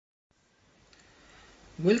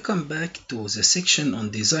Welcome back to the section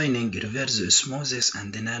on designing reverse osmosis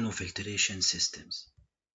and nanofiltration systems.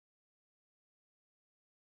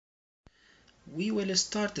 We will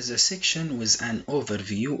start the section with an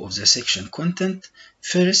overview of the section content.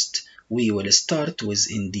 First, we will start with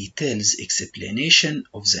in details explanation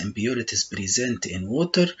of the impurities present in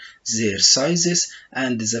water, their sizes,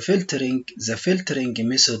 and the filtering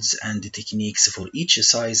methods and techniques for each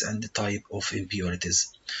size and type of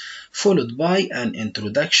impurities, followed by an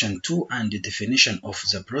introduction to and definition of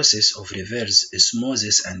the process of reverse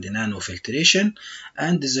osmosis and nanofiltration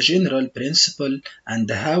and the general principle and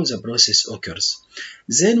how the process occurs.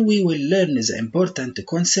 Then we will learn the important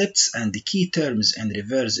concepts and key terms in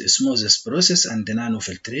reverse osmosis process and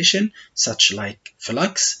nanofiltration, such like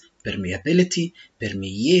flux, permeability,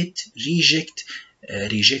 permeate, reject,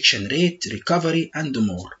 rejection rate, recovery, and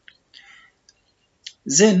more.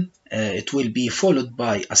 Then it will be followed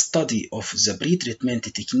by a study of the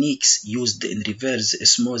pretreatment techniques used in reverse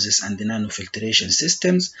osmosis and nanofiltration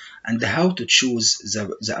systems and how to choose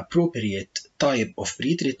the appropriate type of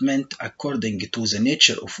pretreatment according to the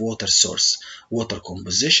nature of water source, water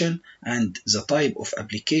composition, and the type of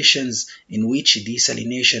applications in which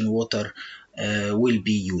desalination water will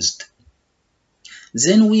be used.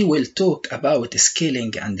 Then we will talk about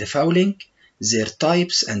scaling and fouling, their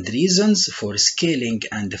types and reasons for scaling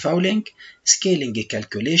and fouling, scaling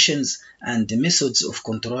calculations and methods of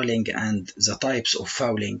controlling and the types of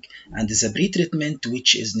fouling, and the pretreatment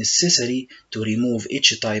which is necessary to remove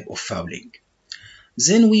each type of fouling.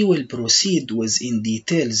 Then we will proceed with in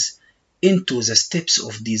details into the steps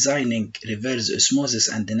of designing reverse osmosis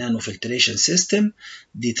and nanofiltration system,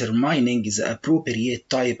 determining the appropriate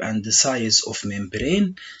type and the size of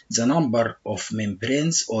membrane, the number of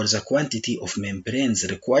membranes or the quantity of membranes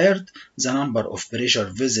required, the number of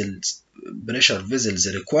pressure vessels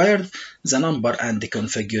required, the number and the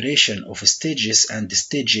configuration of stages and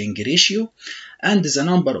staging ratio, and the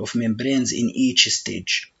number of membranes in each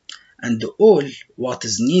stage, and all what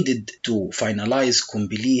is needed to finalize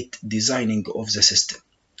complete designing of the system.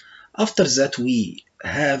 After that, we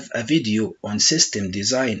have a video on system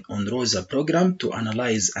design on ROSA program to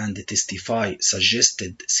analyze and testify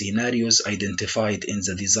suggested scenarios identified in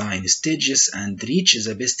the design stages and reach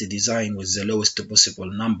the best design with the lowest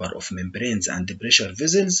possible number of membranes and pressure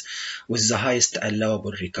vessels with the highest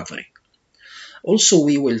allowable recovery. Also,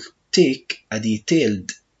 we will take a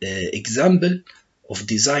detailed example of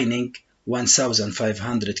designing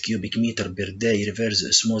 1500 cubic meter per day reverse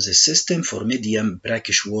osmosis system for medium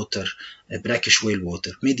brackish well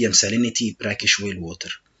water, medium salinity brackish well water.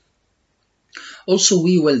 Also,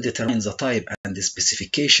 we will determine the type and the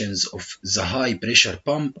specifications of the high pressure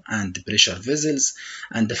pump and pressure vessels,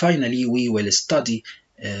 and finally we will study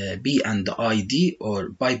B&ID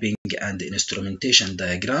or piping and instrumentation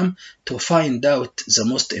diagram to find out the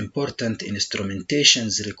most important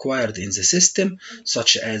instrumentations required in the system,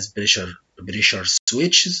 such as pressure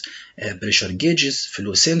switches, pressure gauges,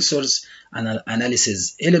 flow sensors,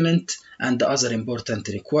 analysis element, and other important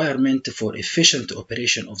requirements for efficient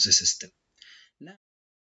operation of the system.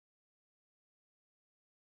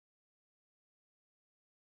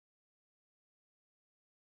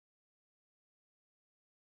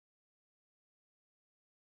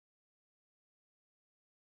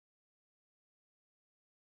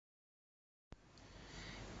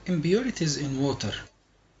 Impurities in water.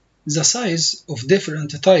 The size of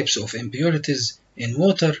different types of impurities in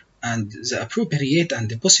water and the appropriate and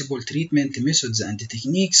the possible treatment methods and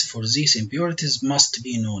techniques for these impurities must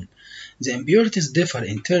be known. The impurities differ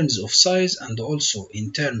in terms of size and also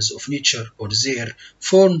in terms of nature or their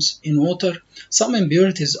forms in water. Some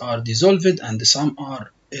impurities are dissolved and some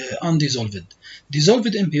are undissolved.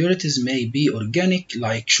 Dissolved impurities may be organic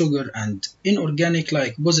like sugar and inorganic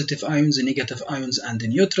like positive ions, negative ions, and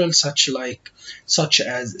neutral such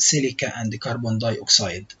as silica and carbon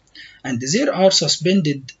dioxide. And there are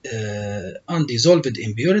suspended undissolved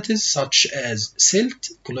impurities such as silt,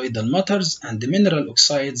 colloidal matters, and mineral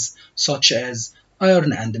oxides such as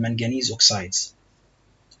iron and manganese oxides.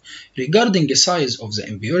 Regarding the size of the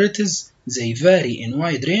impurities, they vary in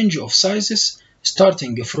wide range of sizes,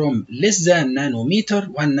 starting from less than nanometer,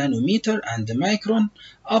 1 nanometer, and micron,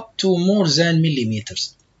 up to more than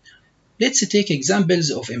millimeters. Let's take examples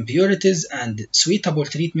of impurities and suitable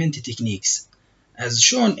treatment techniques. As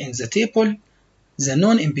shown in the table, the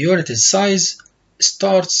non-impurities size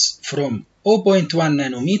starts from 0.1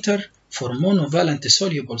 nanometer for monovalent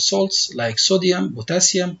soluble salts like sodium,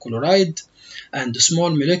 potassium, chloride, and small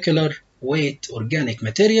molecular weight organic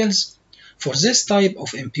materials. For this type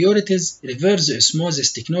of impurities, reverse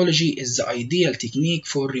osmosis technology is the ideal technique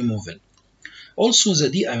for removal. Also, the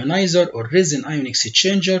deionizer or resin ion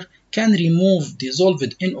exchanger can remove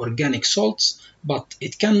dissolved inorganic salts, but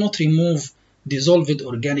it cannot remove dissolved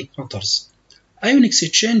organic matters. Ion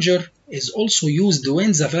exchanger is also used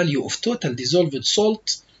when the value of total dissolved salt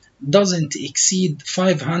doesn't exceed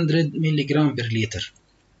 500 mg per liter.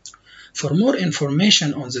 For more information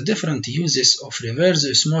on the different uses of reverse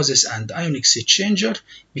osmosis and ion exchanger,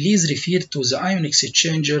 please refer to the ion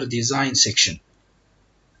exchanger design section.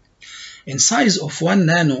 In size of 1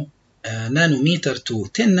 nanometer to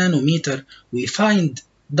 10 nanometer, we find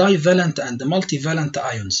divalent and multivalent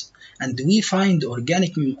ions, and we find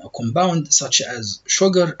organic compounds such as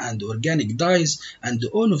sugar and organic dyes, and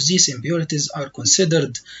all of these impurities are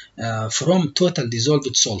considered from total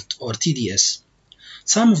dissolved salt or TDS.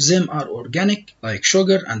 Some of them are organic like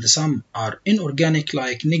sugar, and some are inorganic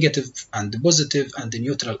like negative and positive and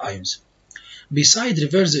neutral ions. Besides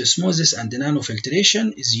reverse osmosis and nanofiltration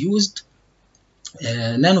is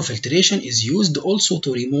used also to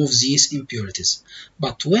remove these impurities.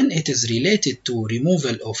 But when it is related to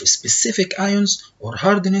removal of specific ions or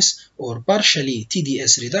hardness or partially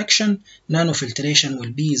TDS reduction, nanofiltration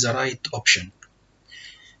will be the right option.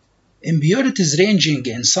 Impurities ranging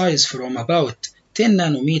in size from about 10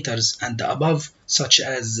 nanometers and above, such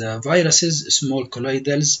as viruses, small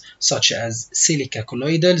colloidals, such as silica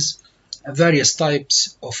colloidals, various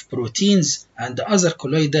types of proteins, and other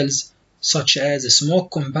colloidals, such as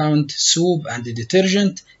smoke compound, soap, and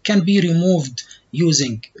detergent, can be removed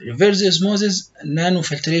using reverse osmosis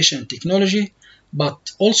nanofiltration technology, but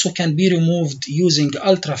also can be removed using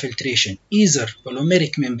ultrafiltration, either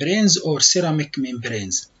polymeric membranes or ceramic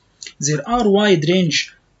membranes. There are wide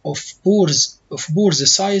range of pores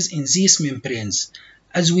size in these membranes,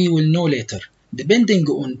 as we will know later. Depending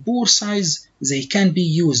on pore size, they can be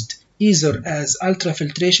used either as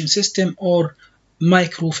ultrafiltration system or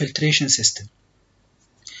microfiltration system.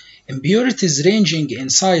 Impurities ranging in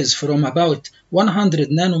size from about 100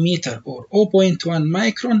 nanometer or 0.1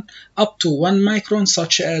 micron up to 1 micron,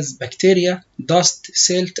 such as bacteria, dust,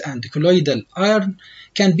 silt, and colloidal iron,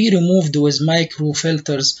 can be removed with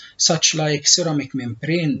microfilters such like ceramic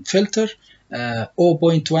membrane filter,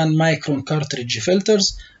 0.1 micron cartridge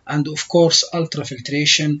filters, and of course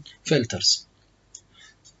ultrafiltration filters.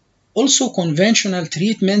 Also, conventional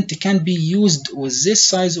treatment can be used with this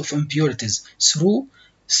size of impurities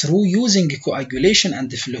through using coagulation and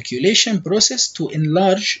flocculation process to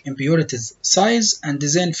enlarge impurities size, and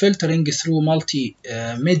then filtering through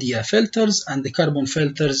multimedia filters and carbon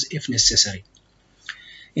filters if necessary.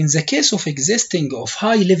 In the case of existing of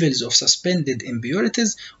high levels of suspended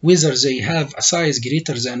impurities, whether they have a size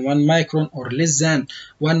greater than 1 micron or less than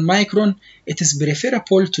 1 micron, it is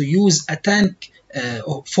preferable to use a tank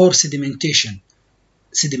for sedimentation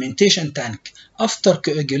tank after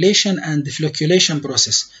coagulation and flocculation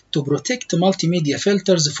process to protect multimedia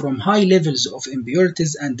filters from high levels of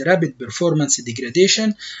impurities and rapid performance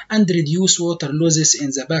degradation, and reduce water losses in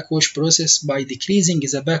the backwash process by decreasing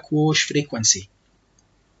the backwash frequency.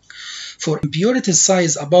 For impurities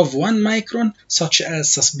size above 1 micron, such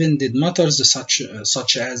as suspended matters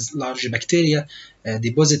such as large bacteria,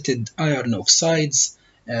 deposited iron oxides,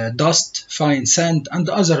 dust, fine sand, and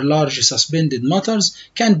other large suspended matters,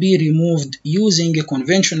 can be removed using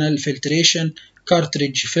conventional filtration,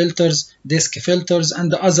 cartridge filters, disc filters,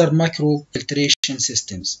 and other microfiltration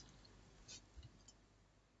systems.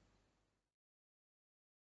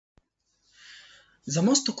 The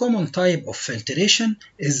most common type of filtration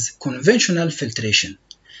is conventional filtration,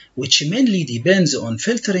 which mainly depends on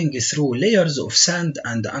filtering through layers of sand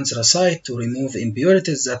and anthracite to remove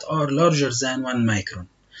impurities that are larger than 1 micron.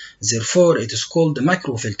 Therefore, it is called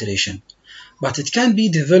microfiltration, but it can be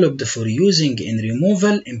developed for using in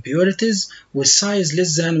removal impurities with size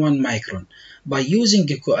less than 1 micron by using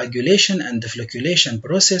a coagulation and flocculation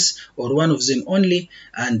process, or one of them only,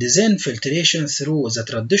 and then filtration through the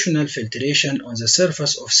traditional filtration on the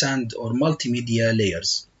surface of sand or multimedia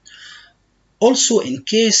layers. Also, in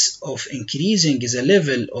case of increasing the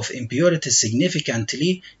level of impurities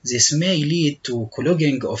significantly, this may lead to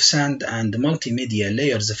clogging of sand and multimedia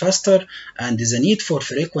layers faster, and the need for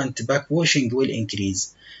frequent backwashing will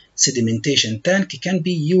increase. Sedimentation tank can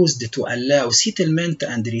be used to allow settlement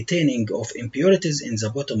and retaining of impurities in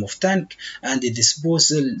the bottom of tank and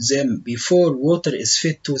disposal them before water is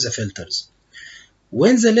fed to the filters.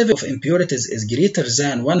 When the level of impurities is greater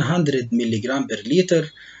than 100 mg per liter,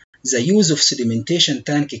 the use of sedimentation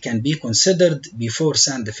tank can be considered before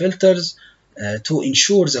sand filters to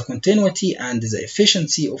ensure the continuity and the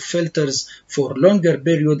efficiency of filters for longer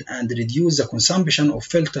period and reduce the consumption of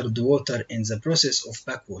filtered water in the process of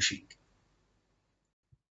backwashing.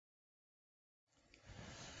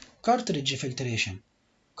 Cartridge filtration.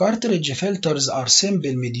 Cartridge filters are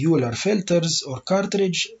simple modular filters or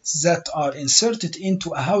cartridges that are inserted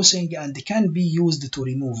into a housing and can be used to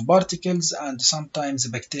remove particles and sometimes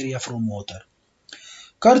bacteria from water.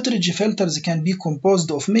 Cartridge filters can be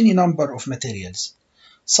composed of many number of materials.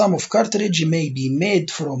 Some of cartridge may be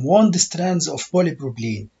made from wound strands of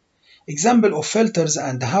polypropylene. Example of filters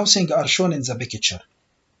and housing are shown in the picture.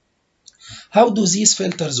 How do these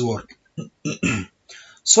filters work?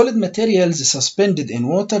 Solid materials suspended in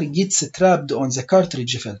water gets trapped on the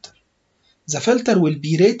cartridge filter. The filter will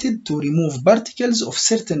be rated to remove particles of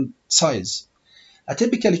certain size. A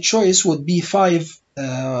typical choice would be 5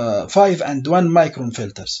 and 1 micron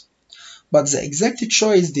filters. But the exact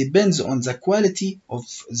choice depends on the quality of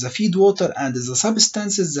the feed water and the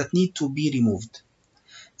substances that need to be removed.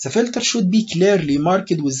 The filter should be clearly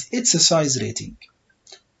marked with its size rating.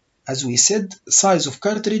 As we said, size of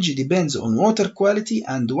cartridge depends on water quality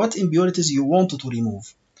and what impurities you want to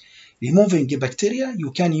remove. Removing bacteria,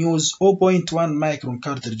 you can use 0.1 micron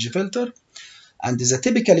cartridge filter, and the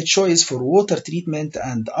typical choice for water treatment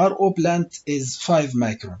and RO plant is 5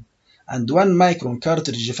 micron. And 1 micron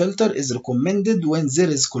cartridge filter is recommended when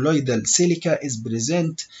there is colloidal silica is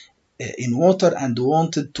present in water and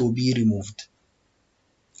wanted to be removed.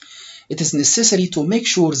 It is necessary to make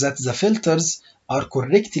sure that the filters are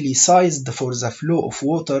correctly sized for the flow of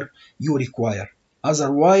water you require.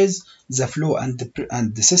 Otherwise, the flow and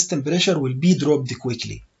the system pressure will be dropped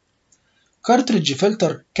quickly. Cartridge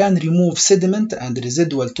filter can remove sediment and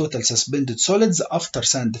residual total suspended solids after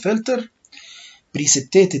sand filter,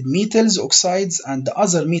 precipitated metals, oxides, and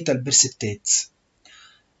other metal precipitates.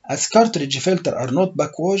 As cartridge filters are not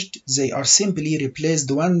backwashed, they are simply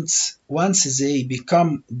replaced once they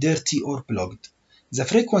become dirty or plugged. The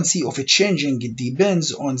frequency of changing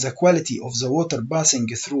depends on the quality of the water passing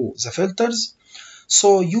through the filters,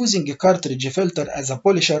 so using a cartridge filter as a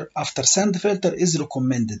polisher after sand filter is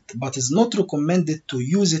recommended, but is not recommended to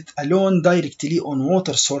use it alone directly on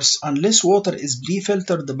water source unless water is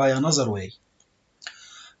pre-filtered by another way.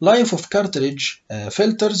 Life of cartridge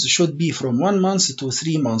filters should be from 1 month to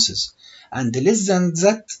 3 months, and less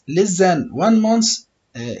than 1 month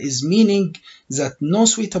is meaning that no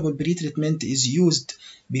suitable pretreatment is used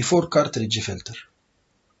before cartridge filter.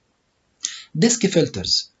 Disc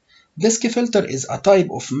filters. Disc filter is a type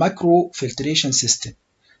of macro filtration system.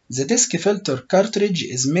 The disc filter cartridge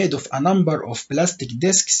is made of a number of plastic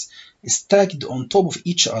discs stacked on top of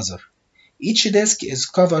each other. Each disc is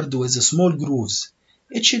covered with small grooves.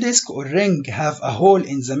 Each disc or ring have a hole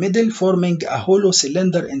in the middle, forming a hollow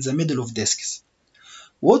cylinder in the middle of discs.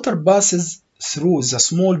 Water passes through the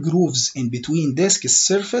small grooves in between disc's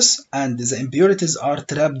surface and the impurities are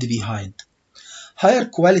trapped behind. Higher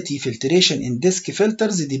quality filtration in disc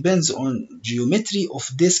filters depends on geometry of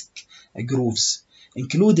disc grooves,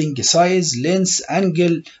 including size, length,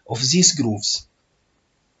 angle of these grooves.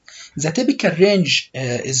 The typical range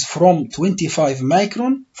is from 25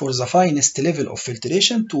 micron for the finest level of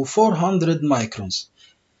filtration to 400 microns.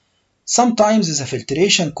 Sometimes the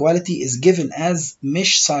filtration quality is given as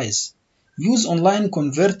mesh size. Use online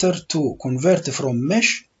converter to convert from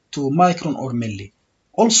mesh to micron or milli.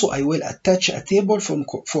 Also, I will attach a table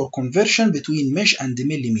for conversion between mesh and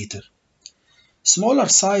millimeter. Smaller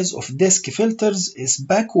size of disc filters is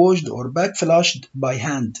backwashed or backflushed by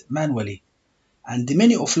hand manually, and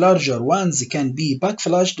many of larger ones can be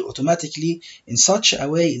backflushed automatically in such a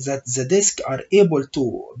way that the discs are able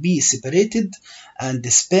to be separated and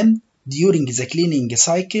spin during the cleaning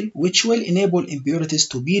cycle, which will enable impurities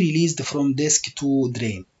to be released from disc to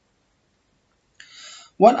drain.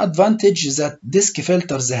 One advantage that disc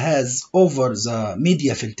filters has over the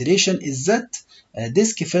media filtration is that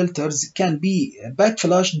disc filters can be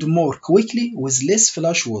backflushed more quickly with less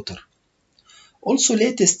flush water. Also,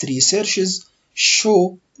 latest researches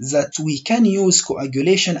show that we can use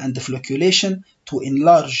coagulation and flocculation to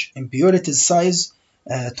enlarge impurities size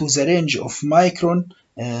to the range of micron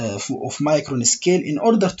scale in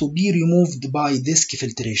order to be removed by disc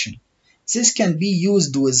filtration. This can be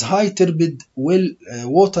used with high turbid well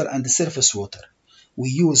water and surface water. We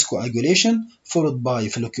use coagulation followed by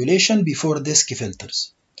flocculation before disc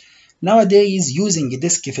filters. Nowadays, using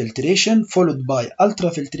disc filtration followed by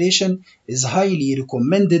ultrafiltration is highly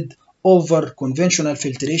recommended over conventional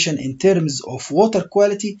filtration in terms of water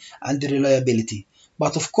quality and reliability.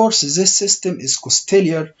 But of course, this system is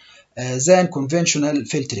costlier than conventional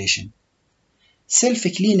filtration.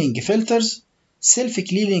 Self-cleaning filters.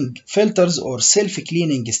 Self-cleaning filters or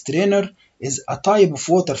self-cleaning strainer is a type of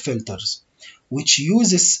water filters which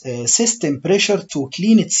uses system pressure to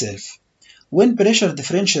clean itself. When pressure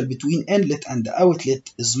differential between inlet and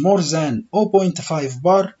outlet is more than 0.5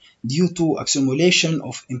 bar due to accumulation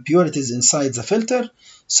of impurities inside the filter,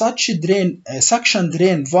 such suction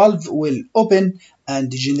drain valve will open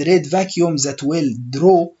and generate vacuum that will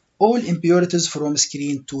draw all impurities from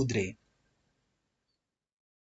screen to drain.